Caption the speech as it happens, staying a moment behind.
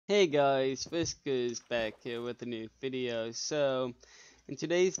Hey guys, Whiskers back here with a new video. So, in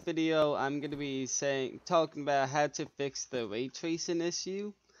today's video, I'm gonna be talking about how to fix the ray tracing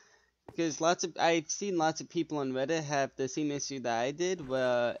issue. Because I've seen lots of people on Reddit have the same issue that I did,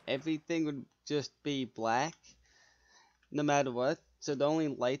 where everything would just be black, no matter what. So the only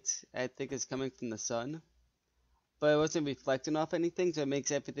light I think is coming from the sun, but it wasn't reflecting off anything, so it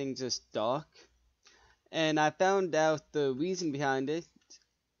makes everything just dark. And I found out the reason behind it.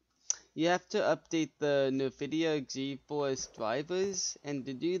 You have to update the NVIDIA GeForce drivers, and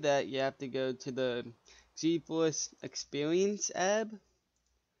to do that you have to go to the GeForce Experience app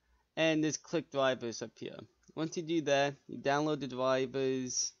and just click drivers up here. Once you do that, you download the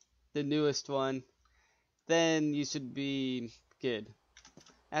drivers, the newest one, then you should be good.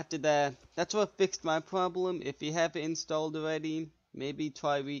 After that, that's what fixed my problem. If you have it installed already, maybe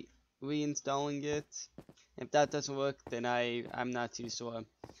try reinstalling it. If that doesn't work, then I'm not too sure.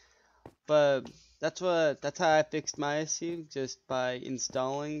 But that's how I fixed my issue, just by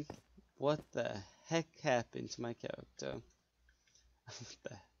installing. What the heck happened to my character?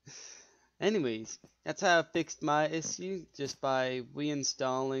 Anyways, that's how I fixed my issue, just by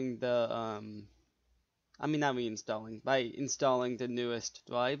reinstalling the not reinstalling, by installing the newest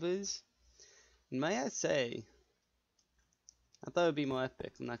drivers. And may I say, I thought it would be more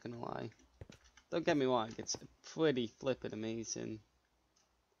epic, I'm not gonna lie. Don't get me wrong, it's pretty flippin' amazing.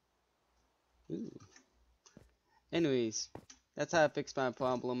 Ooh. Anyways, that's how I fixed my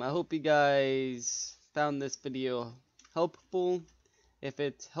problem. I hope you guys found this video helpful. If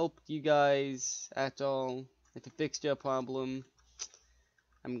it helped you guys at all, if it fixed your problem,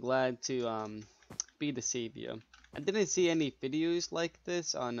 I'm glad to be the savior. I didn't see any videos like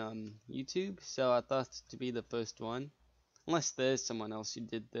this on YouTube, so I thought to be the first one. Unless there's someone else who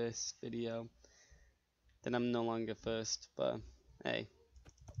did this video, then I'm no longer first, but hey.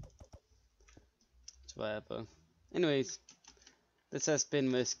 Whatever. Anyways, this has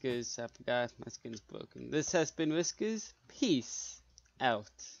been Whiskers. I forgot my skin's broken. This has been Whiskers. Peace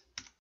out.